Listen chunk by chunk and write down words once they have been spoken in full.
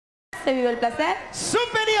se vive el placer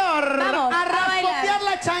superior. Vamos, a bailar. raspotear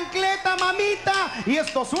la chancleta, mamita. Y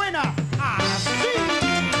esto suena así.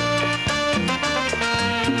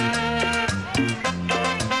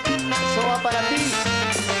 Eso va para ti,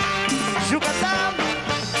 Yucatán.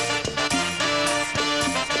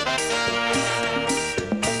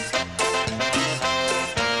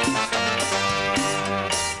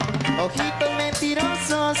 Ojitos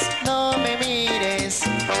mentirosos, no me mires.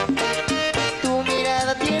 Tu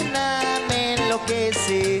mirada tierna me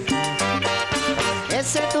enloquece.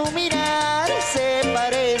 Ese tu mirar se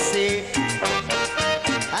parece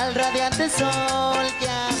al radiante sol que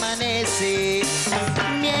amanece.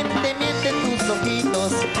 Miente, miente tus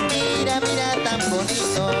ojitos, mira, mira tan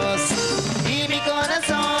bonitos. Y mi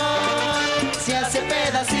corazón se hace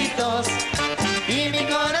pedacitos. Y mi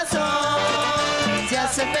corazón se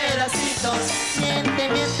hace pedacitos. Miente,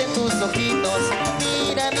 miente tus ojitos,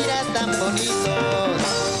 mira, mira tan bonitos.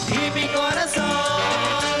 Y mi corazón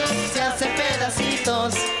se hace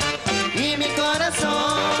pedacitos. Y mi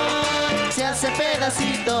corazón se hace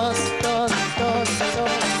pedacitos.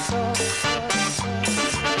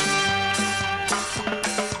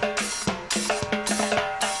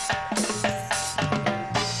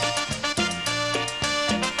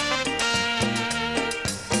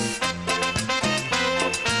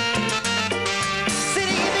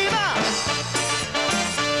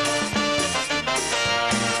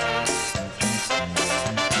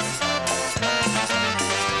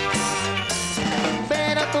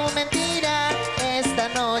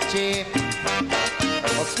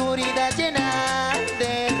 Oscuridad llena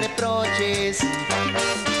de reproches.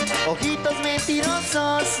 Ojitos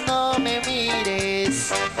mentirosos, no me mires.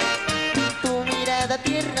 Tu mirada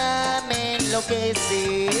tierna me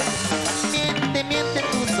enloquece. Miente, miente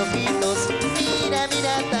tus ojitos, mira,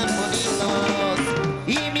 mira tan bonitos.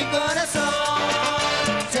 Y mi corazón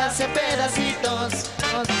se hace pedacitos.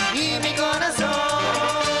 Y mi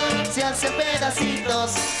corazón se hace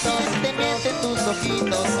pedacitos. Miente, miente tus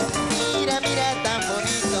ojitos, mira, mira tan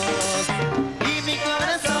bonitos. Y mi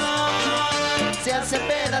corazón se hace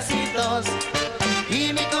pedacitos.